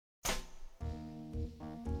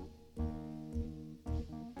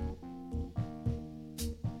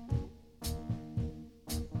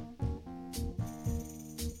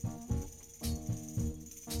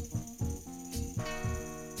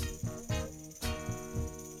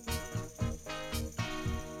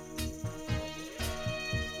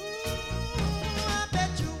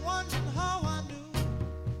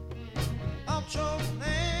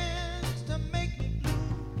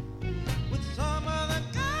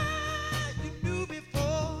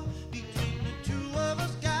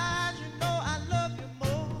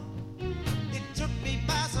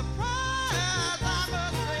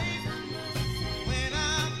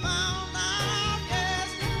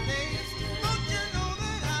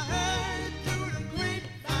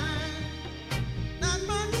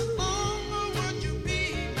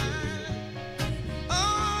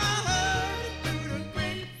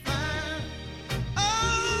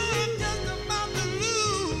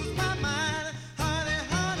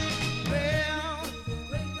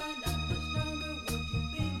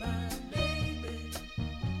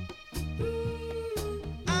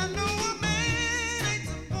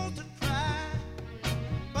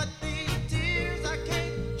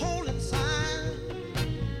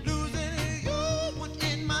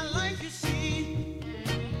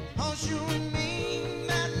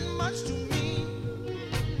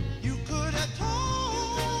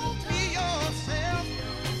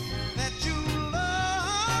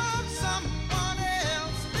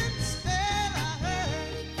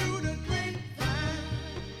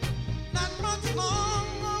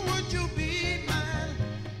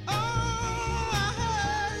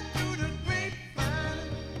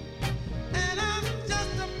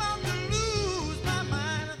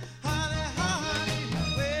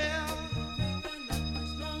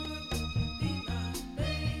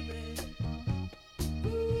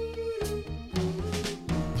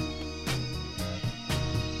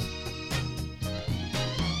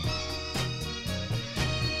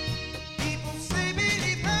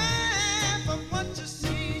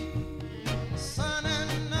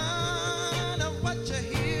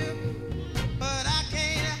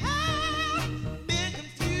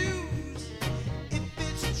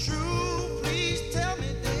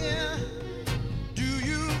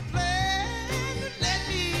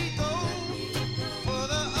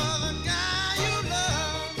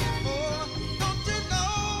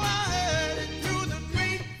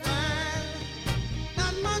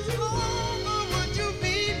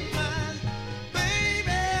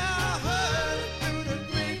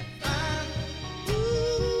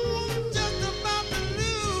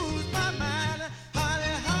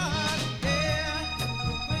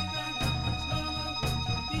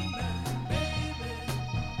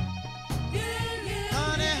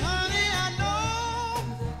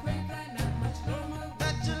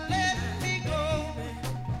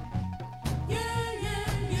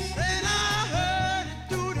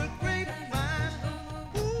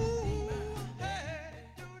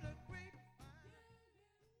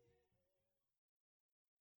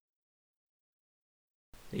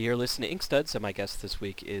You're listening to Ink Studs, and my guest this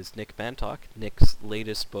week is Nick Bantock. Nick's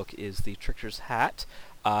latest book is The Trickster's Hat.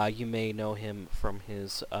 You may know him from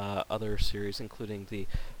his other series, including the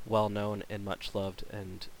well-known and much-loved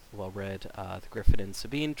and well-read The Griffin and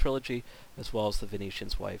Sabine trilogy, as well as The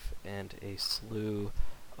Venetian's Wife, and a slew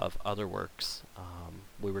of other works.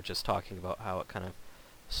 We were just talking about how it kind of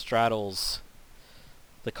straddles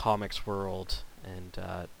the comics world, and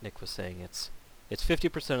Nick was saying it's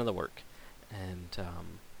 50% of the work. And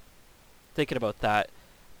thinking about that,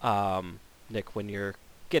 Nick, when you're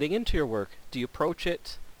getting into your work, do you approach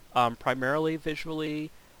it primarily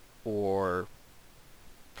visually or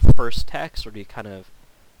first text, or do you kind of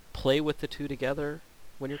play with the two together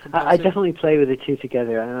when you're composing? I definitely play with the two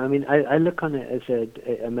together. I mean, I look on it as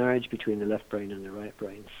a marriage between the left brain and the right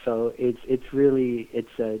brain. So I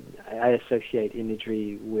associate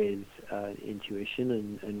imagery with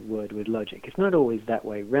intuition and word with logic. It's not always that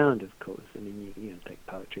way round, of course. I mean, you take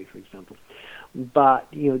poetry, for example. But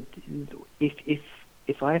if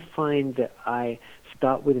I find that I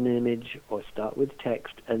start with an image or start with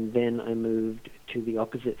text and then I move to the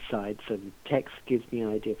opposite side, so the text gives me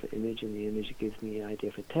an idea for image and the image gives me an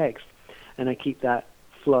idea for text, and I keep that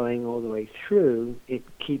flowing all the way through, it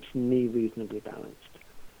keeps me reasonably balanced.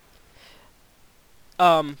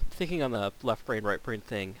 Thinking on the left brain, right brain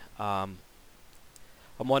thing, I'm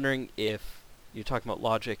wondering if you're talking about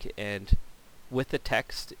logic, and with the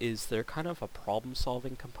text, is there kind of a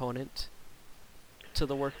problem-solving component to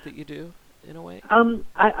the work that you do, in a way?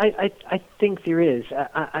 I think there is.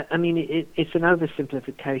 I mean, it's an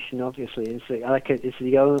oversimplification, obviously. It's the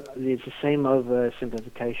same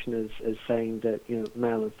oversimplification as saying that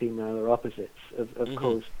male and female are opposites. Of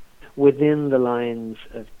course, within the lines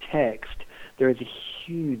of text, there is a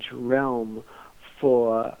huge realm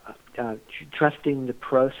for trusting the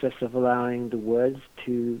process of allowing the words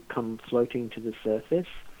to come floating to the surface,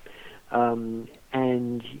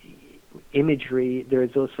 and imagery. There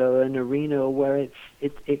is also an arena where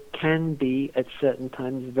it can be at certain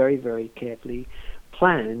times very, very carefully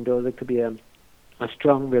planned, or there could be a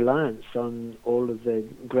strong reliance on all of the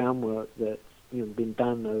groundwork that's been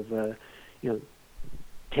done over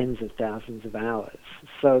tens of thousands of hours.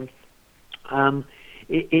 So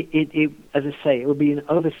it as I say, it would be an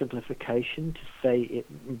oversimplification to say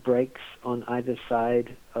it breaks on either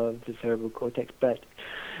side of the cerebral cortex, but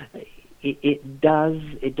it does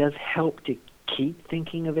help to keep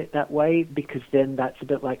thinking of it that way, because then that's a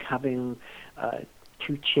bit like having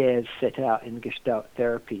two chairs set out in Gestalt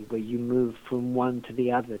therapy, where you move from one to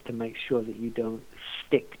the other to make sure that you don't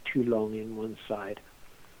stick too long in one side.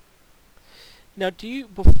 Now, do you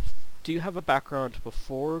have a background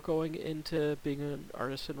before going into being an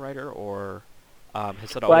artist and writer, or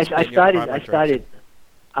has it always been your primary direction?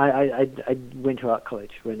 I went to art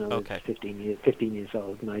college when I was 15 years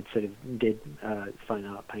old, and I sort of did fine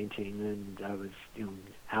art painting, and I was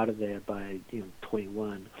out of there by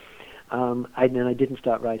 21. And then I didn't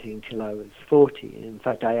start writing until I was 40. In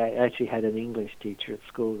fact, I actually had an English teacher at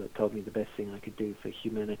school that told me the best thing I could do for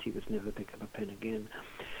humanity was never pick up a pen again.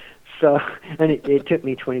 So, and it took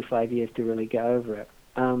me 25 years to really get over it.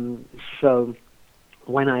 So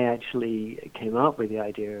when I actually came up with the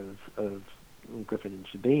idea of Griffin and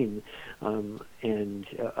Sabine, and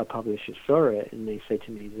a publisher saw it, and they said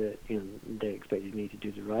to me that they expected me to do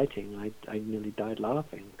the writing, I nearly died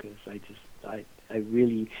laughing, because I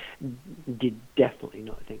really did definitely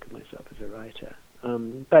not think of myself as a writer.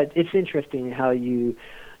 But it's interesting how you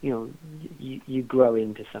grow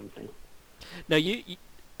into something. Now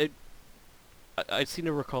I seem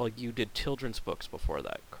to recall you did children's books before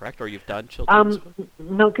that, correct? Or you've done children's books?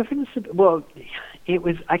 No, well, it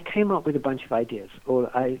was, I came up with a bunch of ideas. Or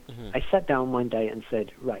I sat down one day and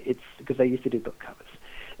said, right, it's because I used to do book covers,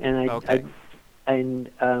 and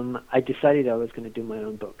I decided I was going to do my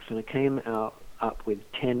own books, and I came up with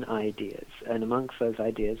 10 ideas, and amongst those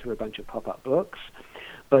ideas were a bunch of pop-up books,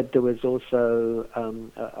 but there was also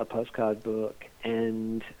a postcard book,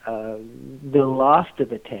 and the last of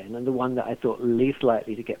the 10, and the one that I thought least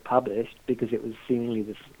likely to get published because it was seemingly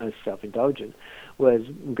the most self-indulgent, was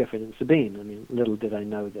Griffin and Sabine. I mean, little did I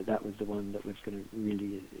know that was the one that was going to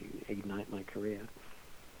really ignite my career.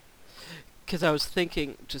 Because I was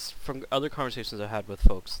thinking, just from other conversations I've had with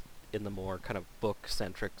folks in the more kind of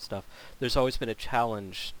book-centric stuff, there's always been a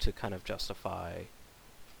challenge to kind of justify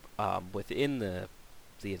within the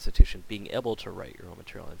institution being able to write your own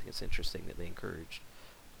material. I think it's interesting that they encouraged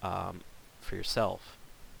for yourself.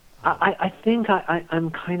 I think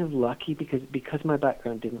I'm kind of lucky because my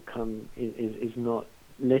background is not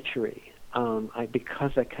literary.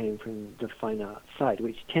 because I came from the fine art side,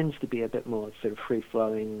 which tends to be a bit more sort of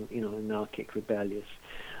free-flowing, anarchic, rebellious,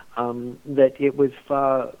 that it was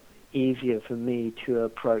far easier for me to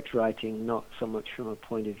approach writing not so much from a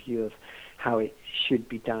point of view of how it should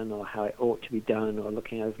be done or how it ought to be done, or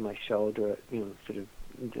looking over my shoulder at, sort of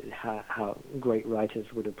how great writers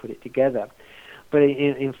would have put it together. But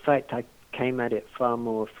in fact, I came at it far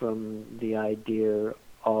more from the idea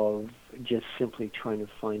of just simply trying to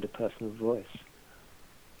find a personal voice.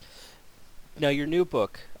 Now, your new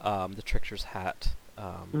book, The Trickster's Hat,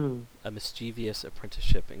 A Mischievous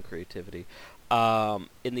Apprenticeship in Creativity.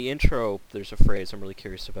 In the intro, there's a phrase I'm really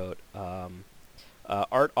curious about.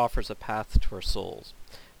 Art offers a path to our souls.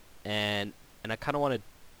 And I kind of want to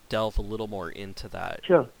delve a little more into that.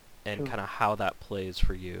 Sure. And kind of how that plays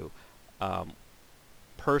for you,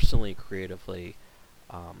 personally, creatively,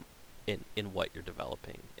 in what you're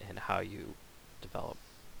developing and how you develop.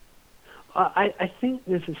 I think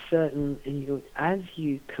there's a certain, as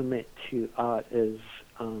you commit to art as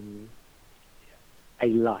a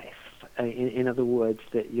life, in other words,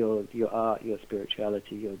 that your art, your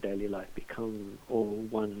spirituality, your daily life become all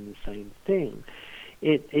one and the same thing,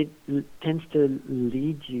 it tends to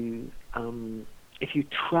lead you, if you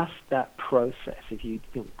trust that process, if you,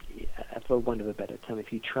 for want of a better term,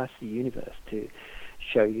 if you trust the universe to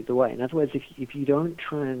show you the way. In other words, if you don't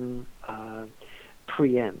try and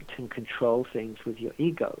preempt and control things with your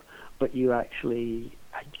ego, but you actually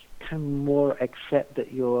can more accept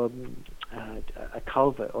that you're a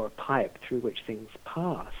culvert or a pipe through which things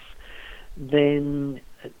pass, then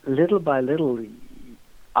little by little,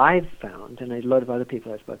 I've found, and a lot of other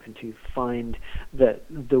people I've spoken to find, that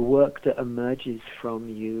the work that emerges from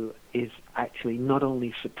you is actually not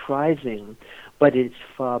only surprising, but it's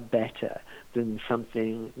far better than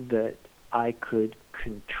something that I could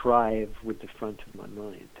contrive with the front of my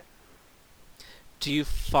mind. Do you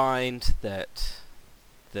find that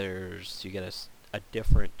you get a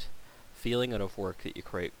different feeling out of work that you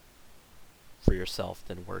create for yourself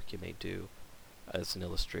than work you may do as an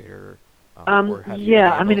illustrator?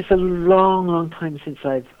 Yeah, I mean, it's a long time since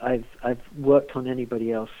I've worked on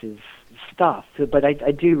anybody else's stuff, but I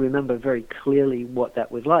do remember very clearly what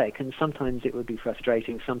that was like, and sometimes it would be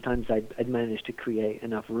frustrating. Sometimes I'd manage to create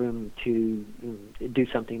enough room to do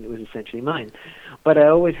something that was essentially mine. But I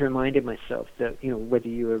always reminded myself that, whether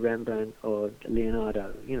you were Rembrandt or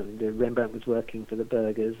Leonardo, the Rembrandt was working for the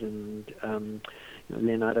burghers, and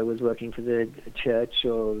Leonardo was working for the church,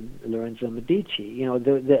 or Lorenzo Medici.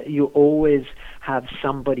 You always have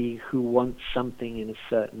somebody who wants something in a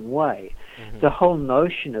certain way. Mm-hmm. The whole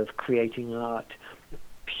notion of creating art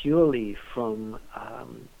purely from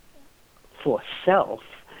for self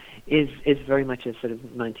is very much a sort of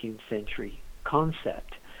 19th century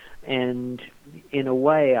concept, and in a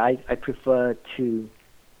way, I prefer to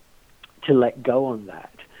let go on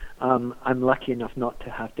that. I'm lucky enough not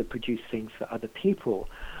to have to produce things for other people,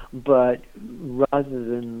 but rather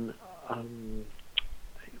than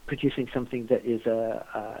producing something that is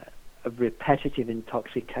a repetitive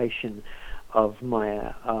intoxication of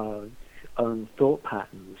my own thought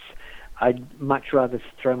patterns, I'd much rather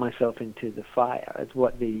throw myself into the fire, as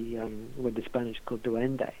what the Spanish call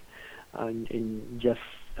duende, and just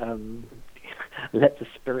let the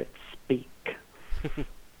spirit speak.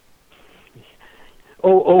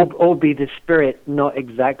 Or be the spirit, not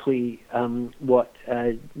exactly what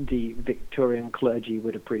the Victorian clergy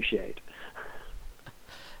would appreciate.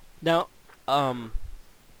 Now,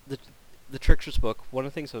 the Trickster's book, one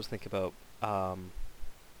of the things I was thinking about,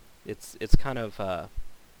 it's kind of a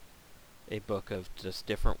book of just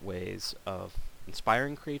different ways of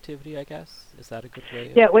inspiring creativity, I guess. Is that a good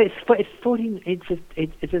way? Yeah, well, it's 14. It's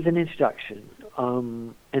an introduction,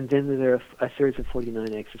 and then there are a series of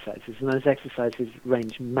 49 exercises, and those exercises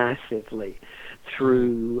range massively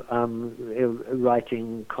through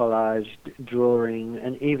writing, collage, drawing,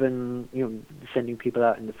 and even sending people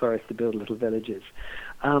out in the forest to build little villages.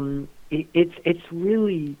 It's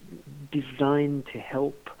really designed to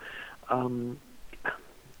help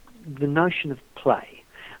the notion of play.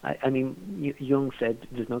 I mean, Jung said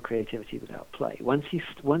there's no creativity without play. Once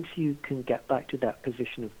you can get back to that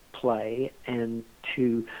position of play and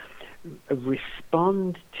to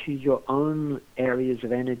respond to your own areas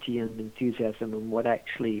of energy and enthusiasm and what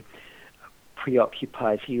actually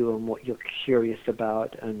preoccupies you and what you're curious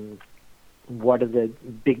about and what are the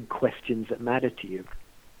big questions that matter to you,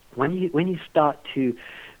 when you start to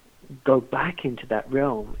go back into that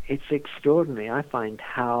realm, it's extraordinary. I find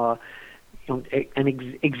how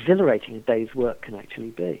exhilarating a day's work can actually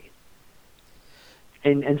be.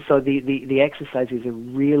 And so the exercises are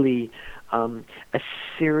really a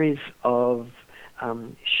series of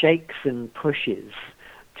shakes and pushes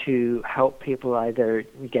to help people either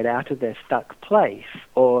get out of their stuck place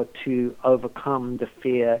or to overcome the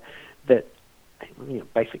fear that,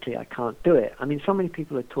 basically I can't do it. I mean, so many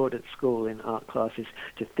people are taught at school in art classes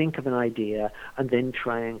to think of an idea and then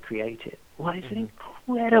try and create it. Well, it's an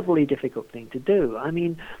incredibly difficult thing to do. I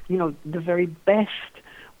mean, the very best,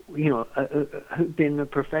 who've been a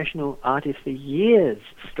professional artist for years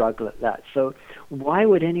struggle at that. So why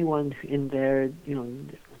would anyone in their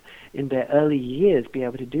early years be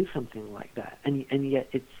able to do something like that? And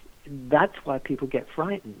yet that's why people get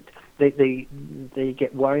frightened. They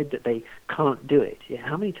get worried that they can't do it. Yeah,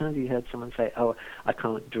 how many times have you heard someone say, "Oh, I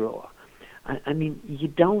can't draw"? I mean, you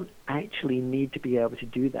don't actually need to be able to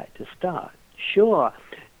do that to start. Sure,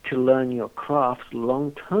 to learn your craft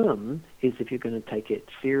long term is if you're going to take it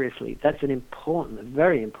seriously. That's a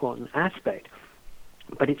very important aspect.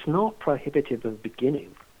 But it's not prohibitive of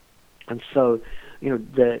beginning. And so,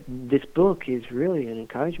 this book is really an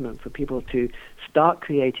encouragement for people to start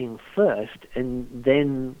creating first and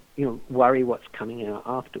then, worry what's coming out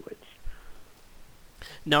afterwards.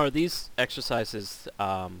 Now, are these exercises,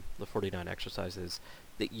 the 49 exercises,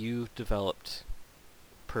 that you developed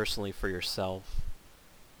personally for yourself?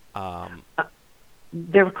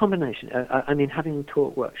 They're a combination. I mean, having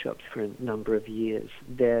taught workshops for a number of years,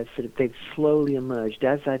 they've slowly emerged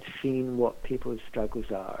as I've seen what people's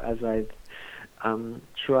struggles are, as I've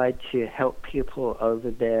tried to help people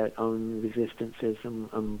over their own resistances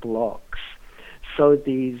and blocks. So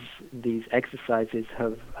these exercises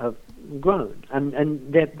have grown,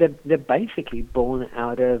 and they're basically born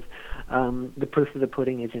out of the proof of the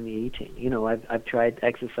pudding is in the eating. I've tried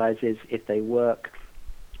exercises. If they work,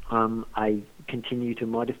 I continue to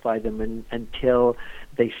modify them until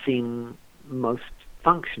they seem most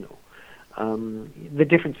functional. The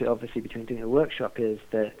difference, obviously, between doing a workshop is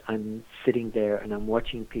that I'm sitting there and I'm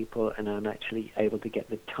watching people and I'm actually able to get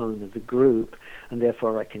the tone of the group, and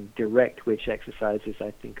therefore I can direct which exercises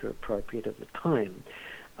I think are appropriate at the time.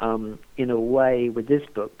 In a way, with this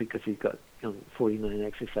book, because you've got 49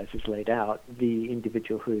 exercises laid out, the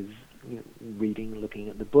individual who's looking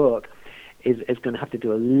at the book, is going to have to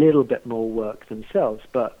do a little bit more work themselves,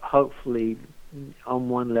 but hopefully on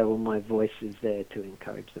one level my voice is there to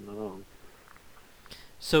encourage them along.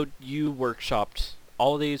 So you workshopped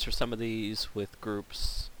all of these or some of these with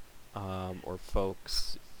groups or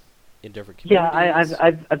folks in different communities?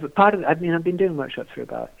 Yeah, I've been doing workshops for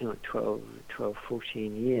about 12,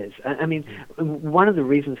 14 years. I mean, one of the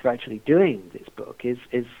reasons for actually doing this book is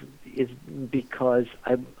because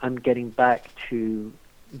I'm getting back to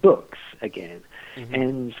books again,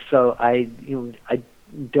 and so I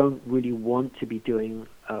don't really want to be doing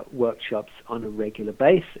workshops on a regular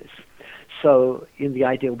basis. So the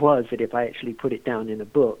idea was that if I actually put it down in a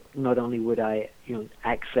book, not only would I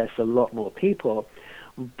access a lot more people,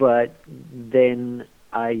 but then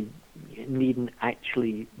I needn't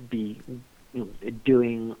actually be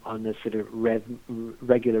doing on a sort of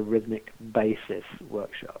regular rhythmic basis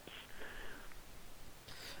workshops.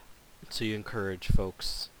 So you encourage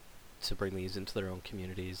folks to bring these into their own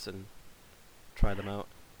communities and try them out?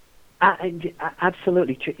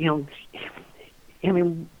 Absolutely. I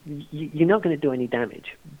mean, you're not going to do any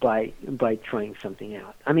damage by trying something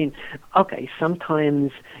out. I mean, okay,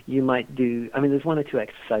 sometimes you might do. I mean, there's one or two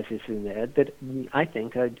exercises in there that I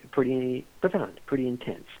think are pretty profound, pretty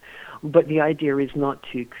intense. But the idea is not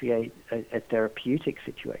to create a therapeutic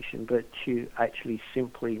situation, but to actually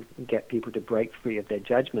simply get people to break free of their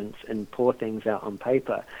judgments and pour things out on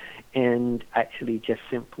paper, and actually just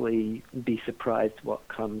simply be surprised what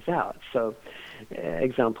comes out. So,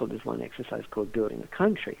 example, there's one exercise called Building a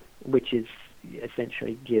Country, which is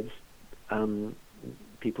essentially gives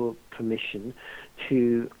people permission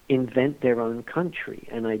to invent their own country,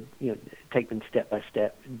 and I take them step by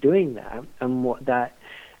step doing that. And what that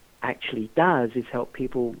actually does is help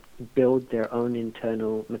people build their own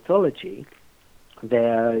internal mythology,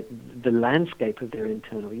 the landscape of their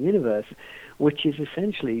internal universe, which is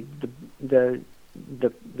essentially the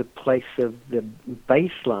place of the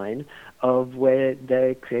baseline of where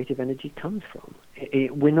their creative energy comes from.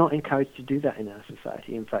 We're not encouraged to do that in our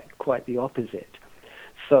society. In fact, quite the opposite.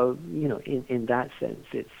 So, in that sense,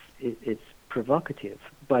 it's provocative,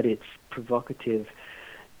 but it's provocative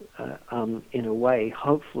in a way,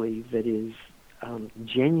 hopefully, that is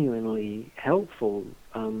genuinely helpful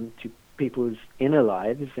to people's inner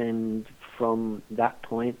lives, and from that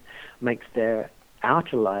point makes their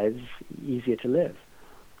outer lives easier to live.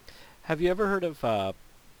 Have you ever heard of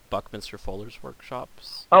Buckminster Fuller's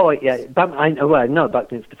workshops? Oh yeah, I know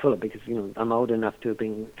Buckminster Fuller because I'm old enough to have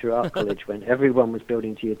been through art college when everyone was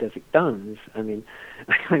building geodesic domes. I mean,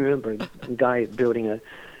 I remember a guy building a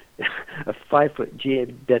 5-foot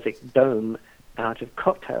geodesic dome out of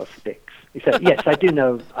cocktail sticks. So yes, I do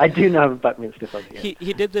know Buckminster Fuller. Yeah.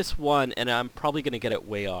 He did this one, and I'm probably going to get it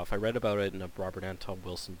way off. I read about it in a Robert Anton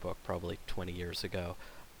Wilson book probably 20 years ago.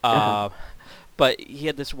 But he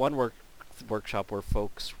had this one workshop where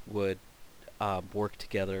folks would work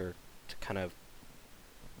together to kind of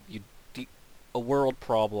a world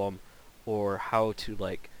problem, or how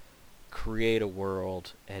to create a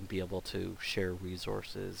world and be able to share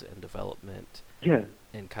resources and development. Yeah.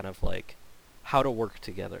 And kind of how to work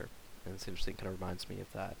together. And it's interesting, kind of reminds me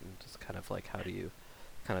of that, and just kind of how do you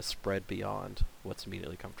kind of spread beyond what's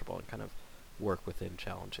immediately comfortable and kind of work within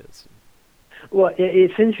challenges. Well,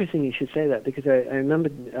 it's interesting you should say that, because I remember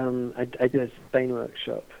I do a Spain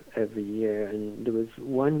workshop every year, and there was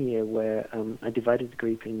one year where I divided the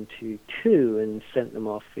group into two and sent them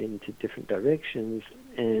off into different directions,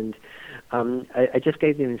 and I just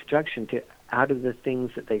gave them instruction to, out of the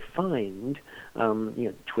things that they find,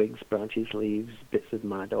 twigs, branches, leaves, bits of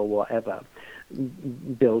mud, or whatever,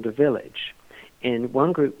 build a village. And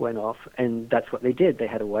one group went off, and that's what they did. They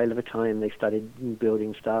had a whale of a time. They started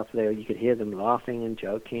building stuff there. You could hear them laughing and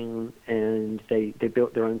joking, and they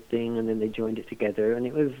built their own thing, and then they joined it together, and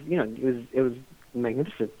it was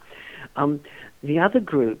magnificent. The other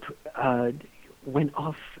group went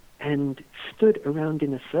off and stood around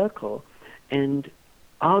in a circle and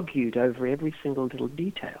argued over every single little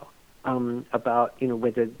detail about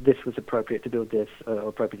whether this was appropriate to build this or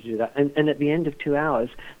appropriate to do that. And at the end of 2 hours,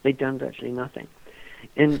 they'd done virtually nothing.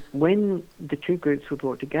 And when the two groups were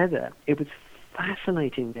brought together, it was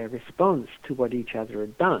fascinating, their response to what each other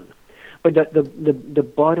had done. But the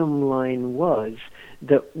bottom line was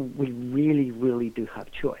that we really, really do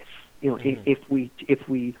have choice. If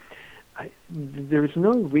we there's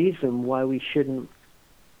no reason why we shouldn't,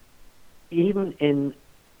 even in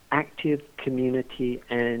active community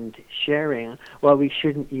and sharing, while we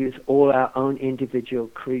shouldn't use all our own individual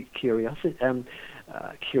curiosity and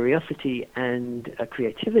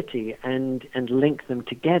creativity and link them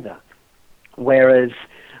together. Whereas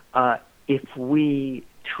if we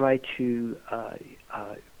try to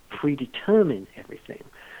predetermine everything,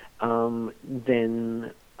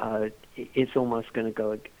 then it's almost going to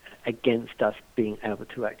go against us being able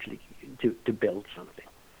to actually to build something.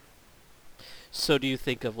 So do you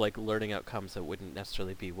think of learning outcomes that wouldn't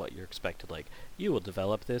necessarily be what you're expected? You will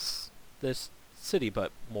develop this city,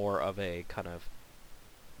 but more of a kind of,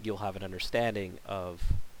 you'll have an understanding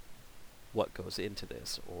of what goes into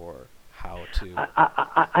this, or how to.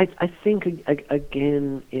 I think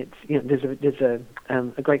again, it's there's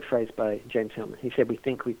a great phrase by James Hillman. He said, "We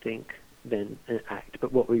think, then act,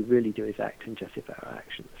 but what we really do is act and justify our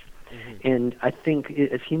actions." Mm-hmm. And I think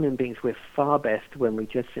as human beings, we're far best when we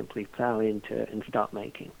just simply plow into and start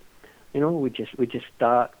making. We just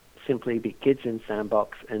start, simply be kids in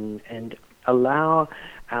sandbox and allow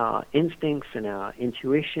our instincts and our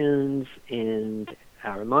intuitions and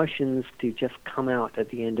our emotions to just come out at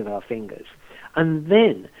the end of our fingers. And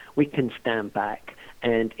then we can stand back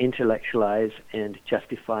and intellectualize and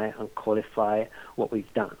justify and qualify what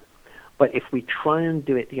we've done. But if we try and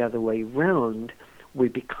do it the other way round, we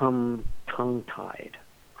become tongue-tied.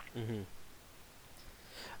 Mm-hmm.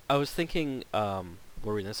 I was thinking,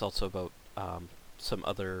 reading this also about some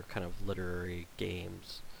other kind of literary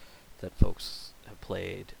games that folks have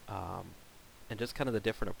played, and just kind of the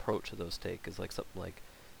different approach that those take is something like,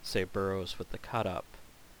 say, Burroughs with the cut-up,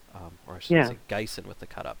 or I should say Geisen with the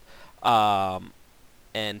cut-up,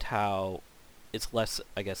 and how it's less,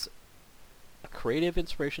 I guess, a creative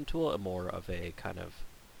inspiration tool and more of a kind of,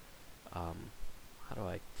 how do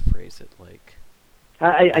I phrase it?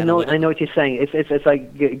 I know what you're saying. It's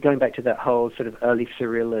like going back to that whole sort of early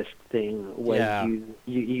surrealist thing, where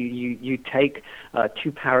you take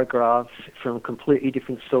 2 paragraphs from completely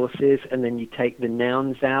different sources, and then you take the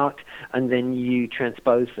nouns out, and then you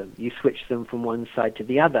transpose them. You switch them from one side to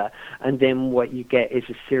the other, and then what you get is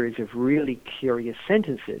a series of really curious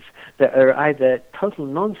sentences that are either total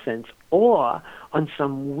nonsense, or on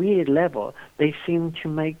some weird level they seem to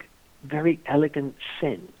make very elegant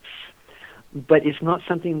sense. But it's not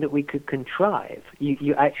something that we could contrive.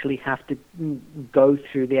 You actually have to go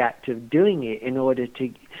through the act of doing it in order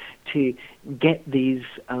to get these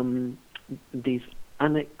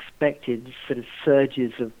unexpected sort of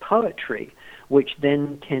surges of poetry, which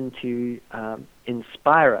then tend to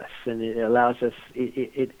inspire us, and it allows us.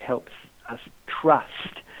 It helps us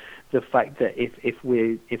trust the fact that if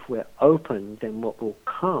we're open, then what will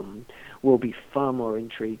come will be far more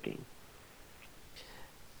intriguing.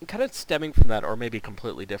 Kind of stemming from that, or maybe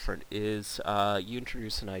completely different, is you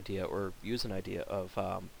introduce an idea or use an idea of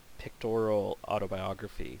pictorial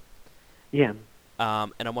autobiography. Yeah.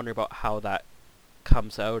 And I'm wondering about how that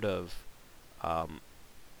comes out of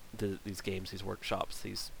these games, these workshops,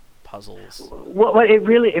 these puzzles. Well, it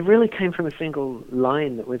really came from a single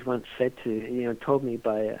line that was once said told me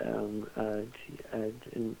by an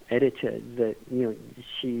editor that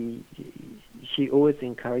she always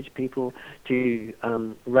encouraged people to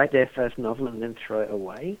write their first novel and then throw it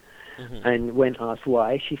away. Mm-hmm. And when asked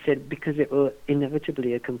why, she said, because it will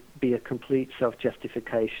inevitably be a complete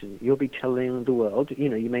self-justification. You'll be telling the world,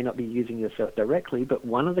 you may not be using yourself directly, but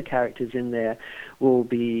one of the characters in there will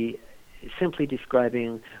be simply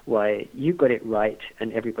describing why you got it right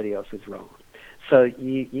and everybody else was wrong. So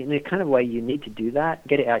you in a kind of way, you need to do that,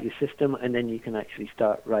 get it out your system, and then you can actually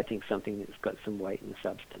start writing something that's got some weight and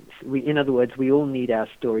substance. In other words, we all need our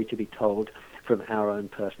story to be told from our own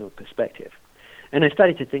personal perspective. And I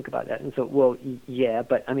started to think about that and thought, well, yeah,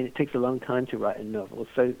 but I mean, it takes a long time to write a novel.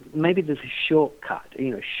 So maybe there's a shortcut,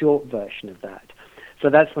 short version of that. So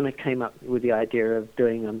that's when I came up with the idea of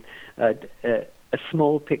doing a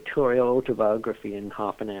small pictorial autobiography in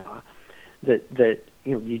half an hour that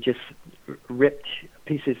you just ripped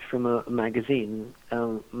pieces from a magazine,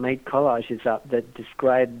 made collages up that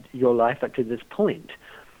described your life up to this point.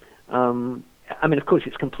 I mean, of course,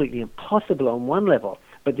 it's completely impossible on one level,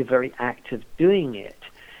 but the very act of doing it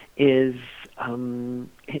is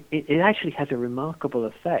it actually has a remarkable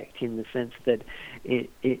effect in the sense that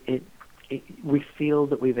we feel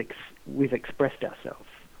that we've expressed ourselves.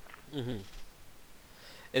 Mm-hmm.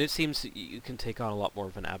 And it seems you can take on a lot more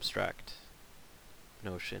of an abstract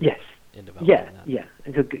notion. Yes. In developing that.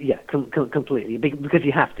 Yeah, completely. Because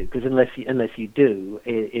you have to. Because unless you do,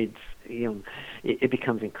 it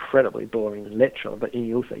becomes incredibly boring and literal. But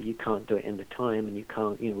you can't do it in the time, and you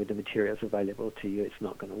can't, with the materials available to you, it's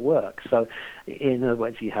not going to work. So, in other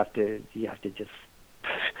words, you have to just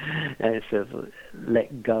sort of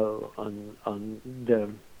let go on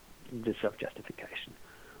the self-justification.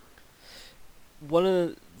 One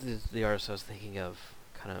of the artists I was thinking of,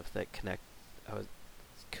 kind of that I was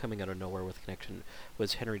coming out of nowhere with connection,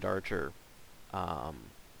 was Henry Darger, and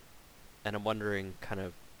I'm wondering kind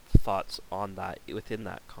of thoughts on that within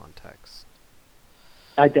that context.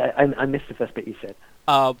 I missed the first bit you said.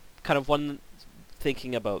 Kind of one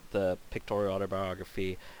thinking about the pictorial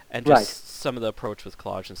autobiography and just some of the approach with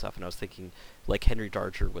collage and stuff, and I was thinking like Henry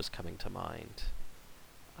Darger was coming to mind,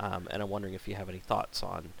 and I'm wondering if you have any thoughts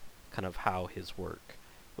on kind of how his work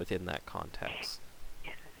within that context.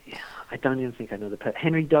 Yeah, I don't even think I know the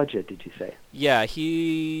Henry Darger, did you say? Yeah,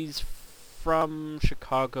 he's from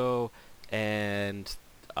Chicago, and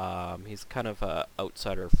he's kind of a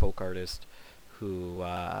outsider folk artist who,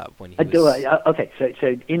 when he okay,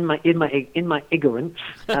 so in my ignorance,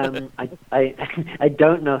 I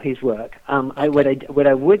don't know his work. Okay. What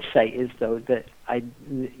I would say is though that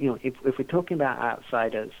if we're talking about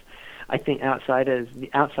outsiders, I think the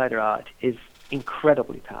outsider art is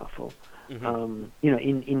incredibly powerful. Mm-hmm.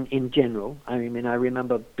 In general, I mean, I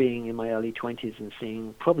remember being in my early 20s and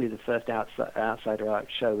seeing probably the first outsider art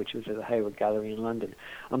show, which was at the Hayward Gallery in London.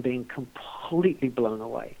 I'm being completely blown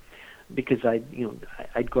away because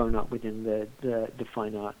I'd grown up within the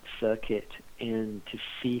fine art circuit, and to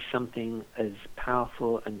see something as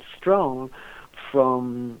powerful and strong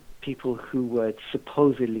from people who were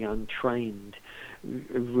supposedly untrained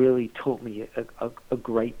really taught me a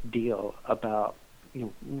great deal about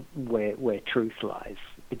where truth lies,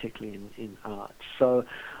 particularly in art. So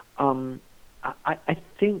I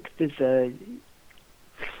think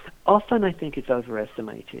often I think it's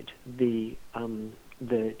overestimated the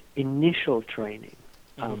initial training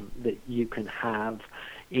that you can have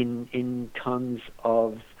in terms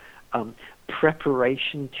of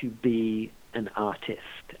preparation to be an artist.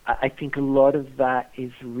 I think a lot of that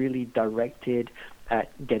is really directed at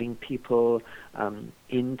getting people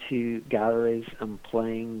into galleries and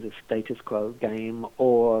playing the status quo game,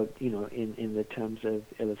 or in the terms of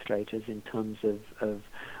illustrators, in terms of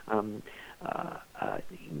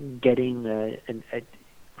getting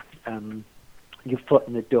your foot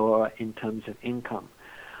in the door in terms of income.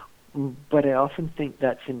 But I often think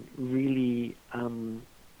that's really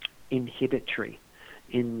inhibitory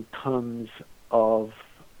in terms of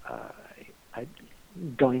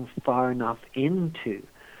going far enough into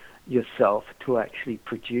yourself to actually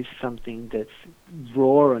produce something that's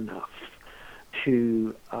raw enough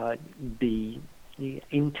to be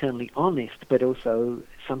internally honest, but also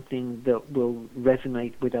something that will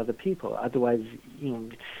resonate with other people. Otherwise,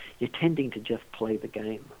 you're tending to just play the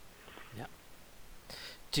game. Yeah.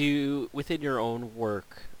 Do you, within your own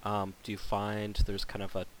work, do you find there's kind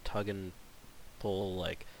of a tug and pull,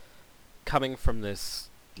 like, coming from this,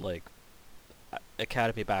 like,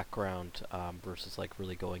 academy background versus, like,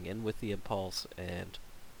 really going in with the impulse and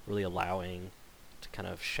really allowing to kind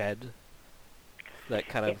of shed that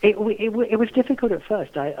kind of... It was difficult at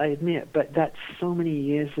first, I admit, but that's so many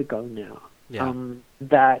years ago now. Yeah.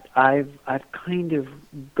 That I've kind of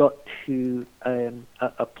got to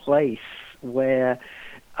a place where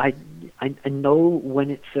I know when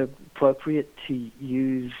it's appropriate to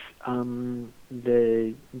use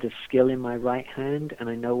the skill in my right hand, and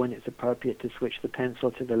I know when it's appropriate to switch the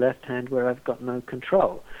pencil to the left hand where I've got no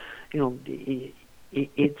control.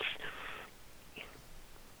 It's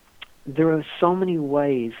there are so many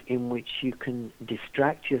ways in which you can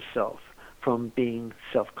distract yourself from being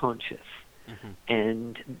self-conscious,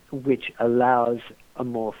 and which allows a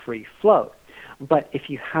more free flow. But if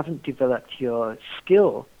you haven't developed your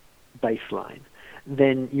skill baseline,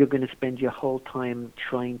 then you're going to spend your whole time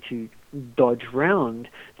trying to dodge around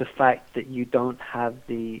the fact that you don't have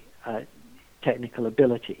the technical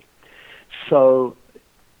ability. So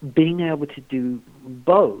being able to do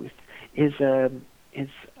both is a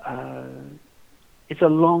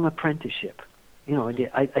long apprenticeship.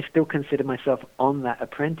 I still consider myself on that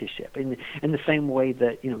apprenticeship in the same way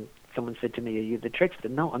that someone said to me, "Are you the trickster?"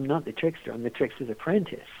 No, I'm not the trickster. I'm the trickster's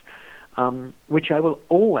apprentice, which I will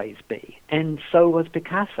always be. And so was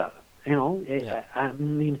Picasso. I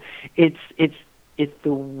mean, it's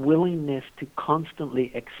the willingness to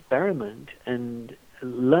constantly experiment and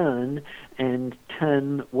learn and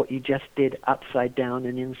turn what you just did upside down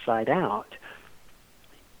and inside out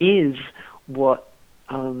is what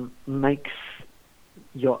makes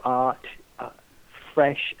your art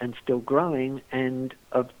fresh and still growing and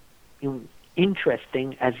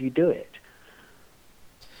interesting as you do it.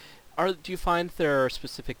 Do you find there are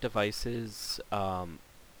specific devices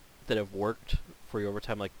that have worked for you over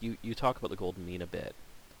time? Like you talk about the golden mean a bit.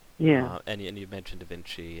 Yeah. And you mentioned Da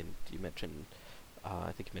Vinci, and you mentioned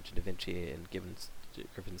I think you mentioned Da Vinci and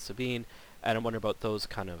Griffin Sabine, and I'm wondering about those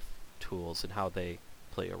kind of tools and how they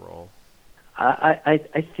play a role.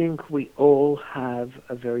 I think we all have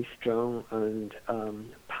a very strong and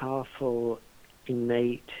powerful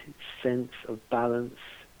innate sense of balance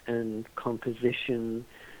and composition,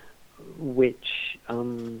 which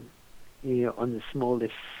on the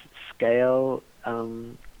smallest scale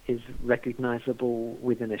is recognizable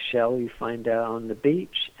within a shell you find out on the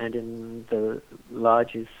beach, and in the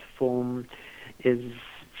largest form is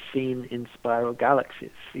seen in spiral galaxies.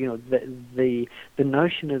 The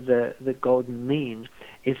notion of the golden mean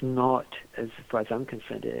is not, as far as I'm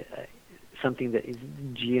concerned, something that is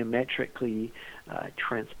geometrically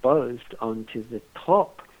transposed onto the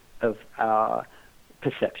top of our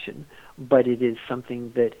perception, but it is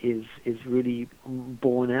something that is really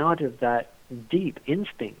born out of that deep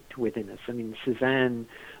instinct within us. I mean, Cézanne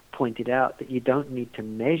pointed out that you don't need to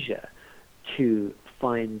measure to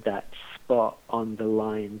find that spot on the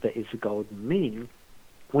line that is the golden mean.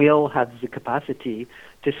 We all have the capacity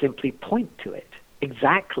to simply point to it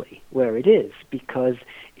exactly where it is, because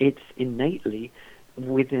it's innately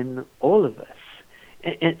within all of us.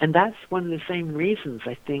 And that's one of the same reasons,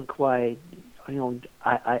 I think, why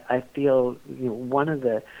I feel one of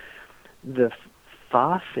the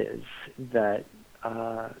farces that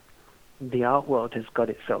the art world has got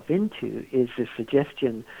itself into is the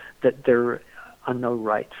suggestion that there are no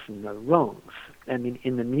rights and no wrongs. I mean,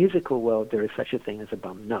 in the musical world, there is such a thing as a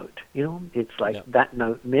bum note. It's like that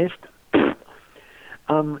note missed.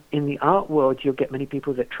 In the art world, you'll get many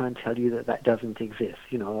people that try and tell you that doesn't exist.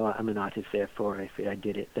 I'm an artist, therefore, if I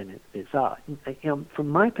did it, then it's art. From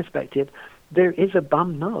my perspective, there is a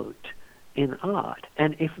bum note in art,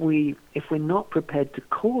 and if we're not prepared to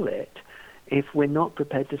call it, if we're not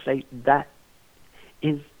prepared to say that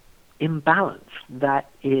is imbalance, that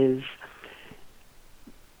is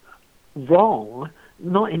wrong,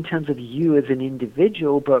 not in terms of you as an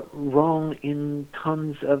individual, but wrong in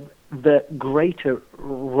terms of the greater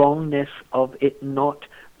wrongness of it not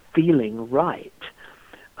feeling right.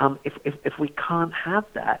 If we can't have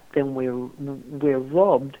that, then we're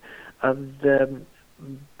robbed of the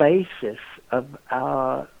basis of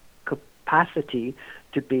our capacity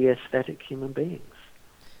to be aesthetic human beings.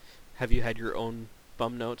 Have you had your own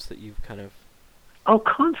bum notes that you've kind of... Oh,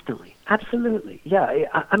 constantly. Absolutely. Yeah.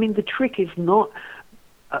 I mean, the trick is not...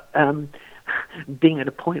 being at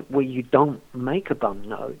a point where you don't make a bum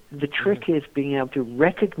note. The trick is being able to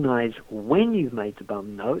recognize when you've made the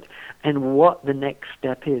bum note and what the next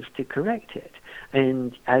step is to correct it.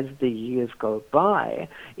 And as the years go by,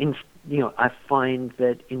 I find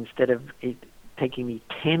that instead of it taking me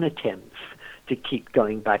 10 attempts to keep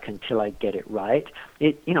going back until I get it right,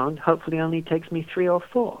 it hopefully only takes me 3 or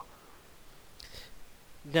 4.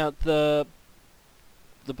 Now the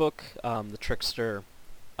book, The Trickster,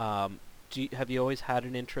 have you always had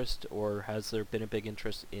an interest, or has there been a big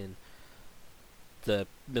interest in the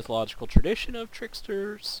mythological tradition of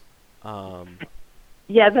tricksters?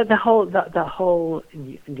 Yeah, the whole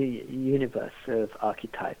universe of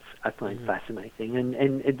archetypes I find fascinating,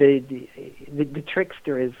 and the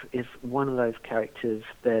trickster is one of those characters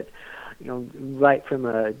that, right from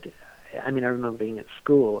I remember being at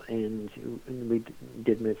school and we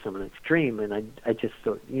did Midsummer Night's Dream, and I just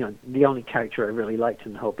thought, the only character I really liked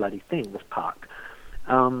in the whole bloody thing was Puck.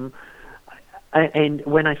 And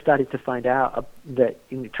when I started to find out that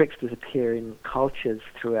tricksters appear in cultures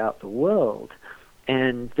throughout the world,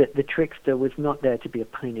 and that the trickster was not there to be a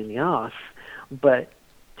pain in the ass, but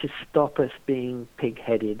to stop us being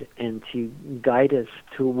pig-headed and to guide us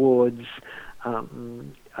towards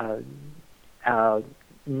our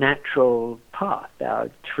natural path,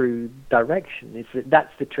 our true direction.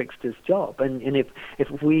 That's the trickster's job. And if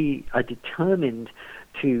we are determined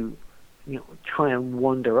to try and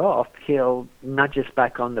wander off, he'll nudge us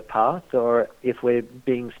back on the path, or if we're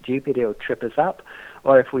being stupid, he'll trip us up,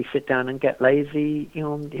 or if we sit down and get lazy,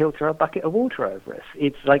 he'll throw a bucket of water over us.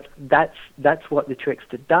 It's like that's what the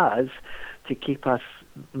trickster does to keep us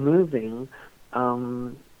moving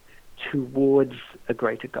towards a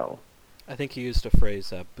greater goal. I think you used a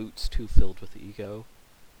phrase, boots too filled with ego,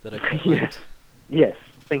 that I quite liked. Yes,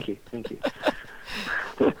 thank you.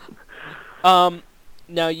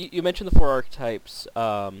 Now, you mentioned the 4 archetypes.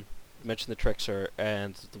 You mentioned the trickster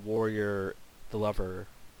and the warrior, the lover,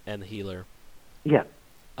 and the healer. Yeah.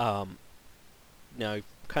 Now,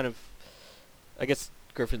 kind of, I guess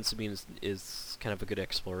Griffin Sabine is kind of a good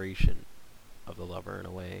exploration of the lover in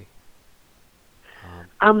a way.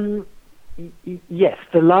 Yes,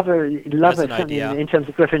 the lover. Idea. In terms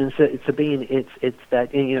of Griffin and Sabine, it's that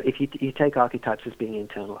if you take archetypes as being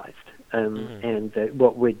internalized, and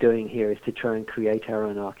what we're doing here is to try and create our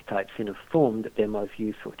own archetypes in a form that they're most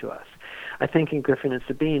useful to us. I think in Griffin and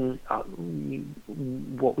Sabine,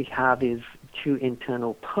 what we have is 2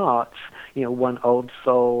 internal parts. One old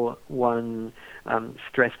soul, one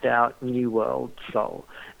stressed out new world soul.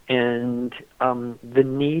 And the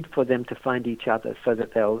need for them to find each other so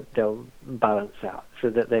that they'll balance out, so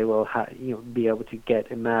that they will be able to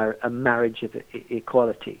get a marriage of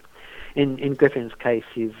equality. In Griffin's case,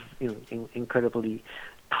 he's incredibly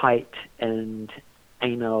tight and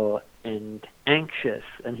anal and anxious,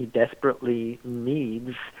 and he desperately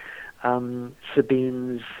needs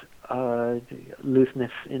Sabine's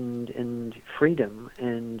looseness and freedom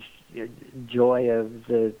and joy of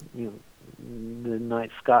the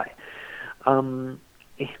night sky.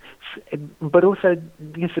 But also,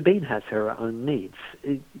 Sabine has her own needs.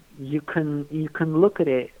 You can look at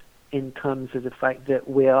it in terms of the fact that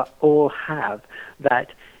we all have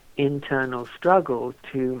that internal struggle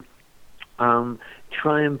to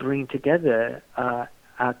try and bring together our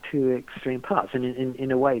 2 extreme parts. And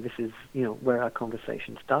in a way, this is where our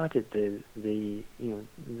conversation started: the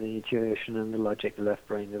intuition and the logic, the left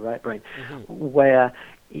brain, the right brain, where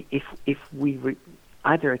if we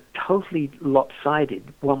either are totally lopsided,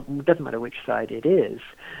 well, it doesn't matter which side it is,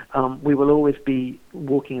 we will always be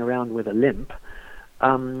walking around with a limp.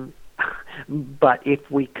 But if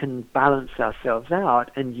we can balance ourselves out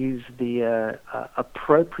and use the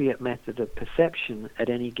appropriate method of perception at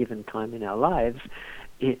any given time in our lives,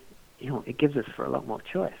 it gives us for a lot more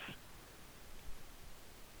choice.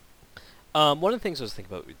 One of the things I was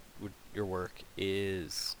thinking about with your work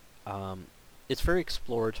is it's very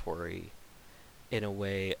exploratory in a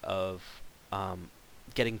way of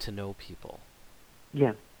getting to know people.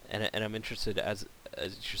 Yeah. And I'm interested as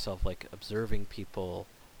yourself, like observing people,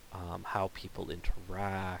 how people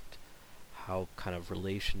interact, how kind of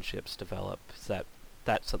relationships develop. Is that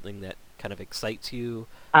something that kind of excites you?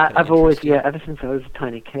 I've always, ever since I was a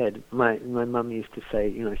tiny kid, my mum used to say,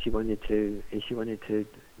 if she wanted to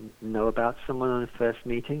know about someone on a first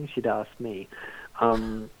meeting, she'd ask me.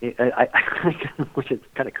 Which is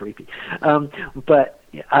kind of creepy. But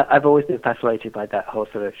I've always been fascinated by that whole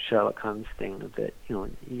sort of Sherlock Holmes thing that,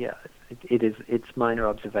 it's minor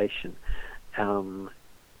observation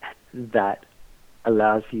that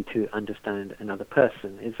allows you to understand another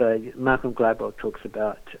person. Malcolm Gladwell talks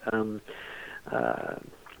about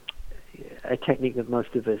a technique that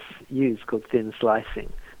most of us use called thin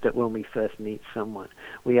slicing, that when we first meet someone,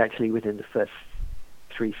 we actually, within the first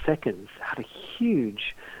 3 seconds, have a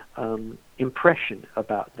huge impression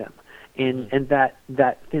about them. And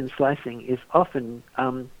that thin slicing is often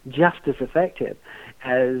just as effective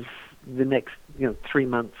as the next 3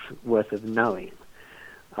 months worth of knowing.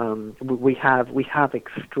 We have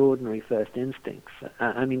extraordinary first instincts.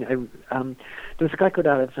 There was a guy called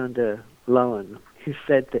Alexander Lowen who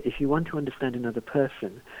said that if you want to understand another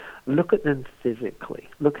person, look at them physically.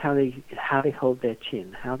 Look how they hold their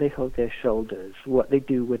chin, how they hold their shoulders, what they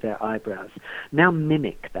do with their eyebrows. Now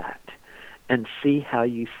mimic that and see how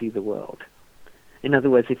you see the world. In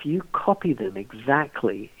other words, if you copy them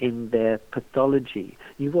exactly in their pathology,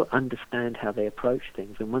 you will understand how they approach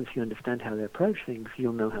things. And once you understand how they approach things,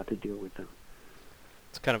 you'll know how to deal with them.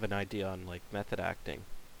 It's kind of an idea on method acting.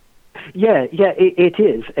 Yeah, it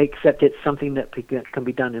is, except it's something that can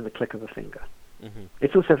be done in the click of a finger. Mm-hmm.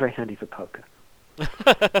 It's also very handy for poker.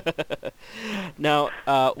 Now,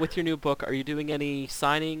 with your new book, are you doing any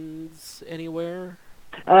signings anywhere?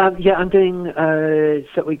 Yeah, I'm doing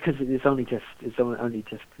because it's only just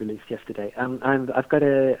released yesterday. I've got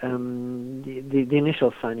the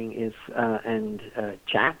initial signing is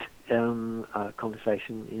chat,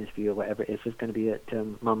 conversation, interview, or whatever it is going to be at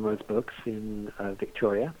Monroe's Books in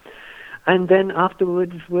Victoria, and then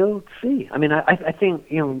afterwards we'll see. I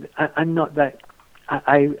think I'm not that.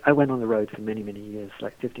 I went on the road for many years,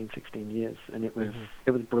 like 15, 16 years, and it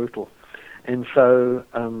was brutal. And so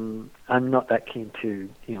I'm not that keen to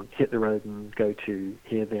hit the road and go to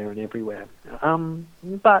here, there, and everywhere.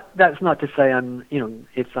 But that's not to say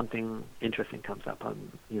if something interesting comes up, I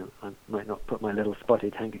might not put my little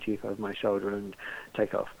spotted handkerchief over my shoulder and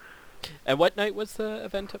take off. And what night was the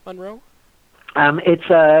event at Monroe? We're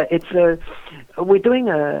doing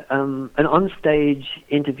an onstage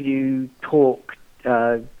interview, talk,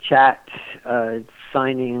 chat,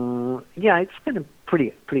 signing. Yeah, it's going to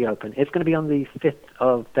pretty open. It's going to be on the 5th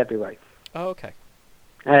of February. Oh, okay.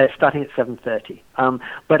 Starting at 7:30.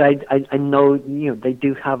 But I know they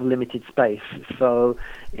do have limited space, so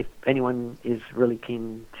if anyone is really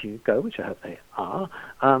keen to go, which I hope they are,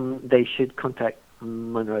 they should contact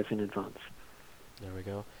Monroe's in advance. There we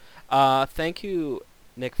go. Thank you,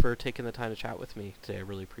 Nick, for taking the time to chat with me today. I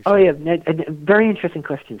really appreciate it. Oh, yeah, very interesting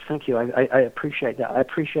questions. Thank you. I appreciate that. I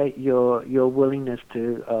appreciate your willingness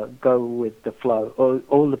to go with the flow.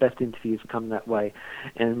 All the best interviews come that way,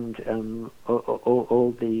 and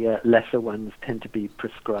all the lesser ones tend to be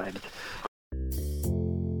prescribed.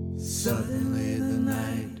 Suddenly the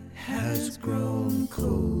night has grown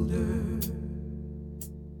colder.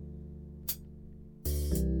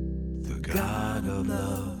 The God of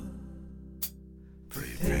love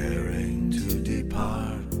preparing to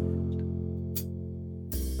depart.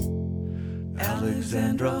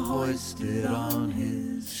 Alexandra hoisted on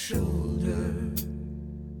his shoulder.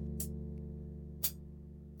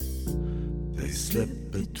 They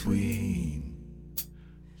slip between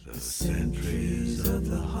the centuries of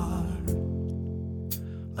the heart,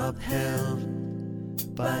 upheld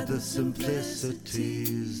by the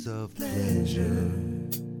simplicities of pleasure.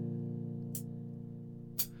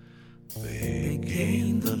 They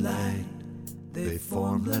gain the light, they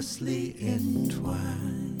formlessly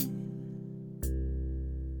entwine,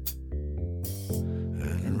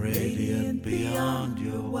 and radiant beyond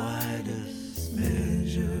your widest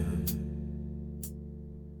measure,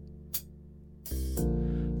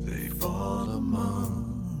 they fall among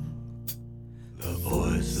the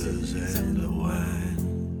voices and the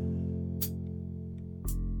wine.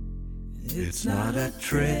 It's not a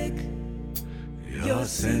trick, your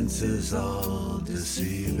senses all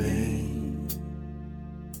deceiving,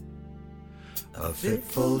 a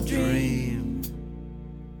fitful dream,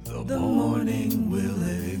 the morning will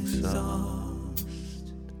exhaust.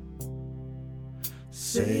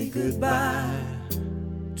 Say goodbye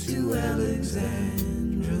to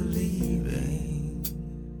Alexandra leaving,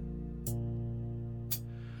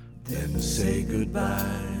 then say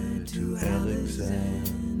goodbye to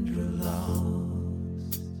Alexandra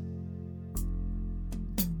lost.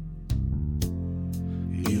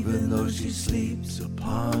 Even though she sleeps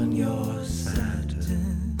upon your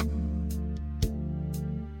satin,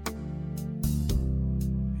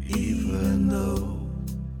 even though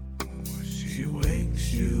she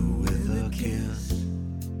wakes you with a kiss,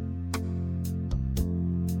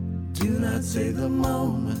 do not say the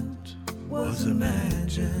moment was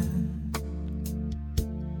imagined.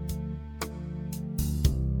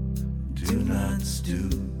 Do not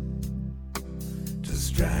stoop to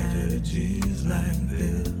strategies like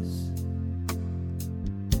this,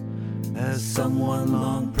 as someone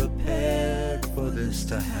long prepared this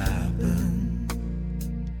to happen.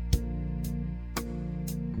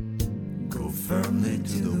 Go firmly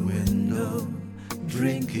to the window,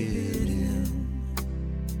 drink it in.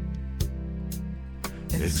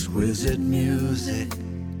 Exquisite music,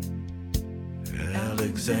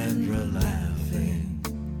 Alexandra laughing.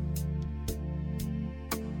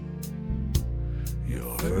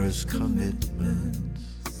 Your first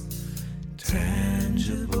commitment's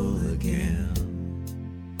tangible again.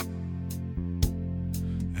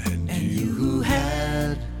 And you who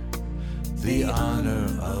had the honor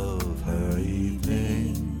of her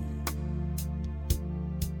evening,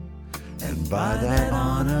 and by that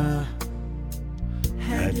honor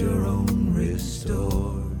had your own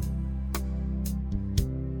restored.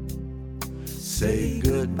 Say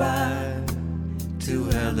goodbye to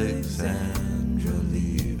Alexandra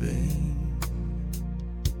leaving.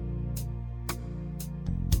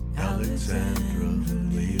 Alexandra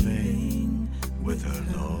leaving with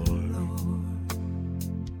her Lord.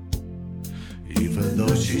 Even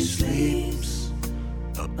though she sleeps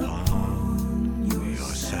upon your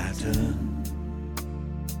Saturn,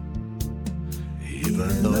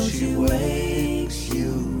 even though she wakes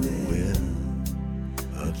you with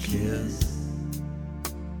a kiss,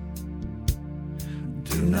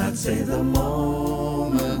 do not say the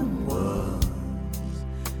moment was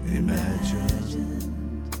imagined.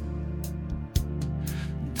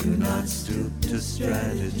 Do not stoop to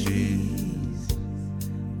strategies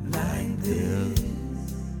like this.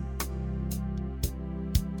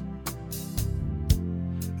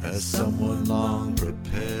 As someone long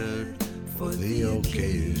prepared for the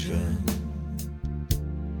occasion,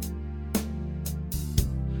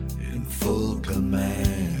 in full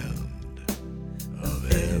command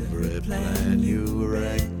of every plan you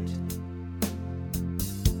wrecked,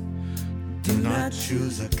 do not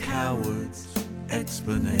choose a coward's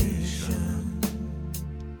explanation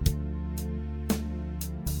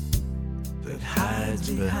that hides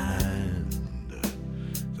behind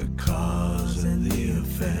the cause and the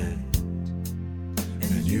effect.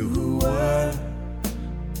 And you who were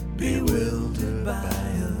bewildered by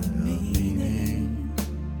a meaning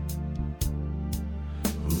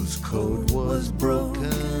whose code was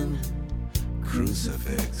broken,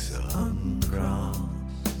 crucifix uncrossed.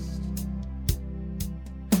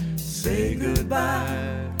 Say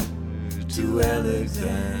goodbye to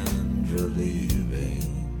Alexandra leaving.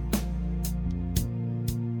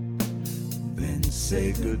 Then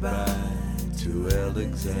say goodbye to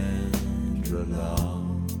Alexandra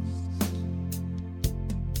lost.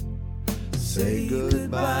 Say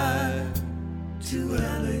goodbye to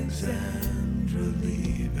Alexandra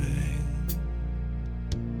leaving.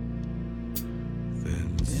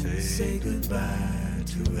 Then say goodbye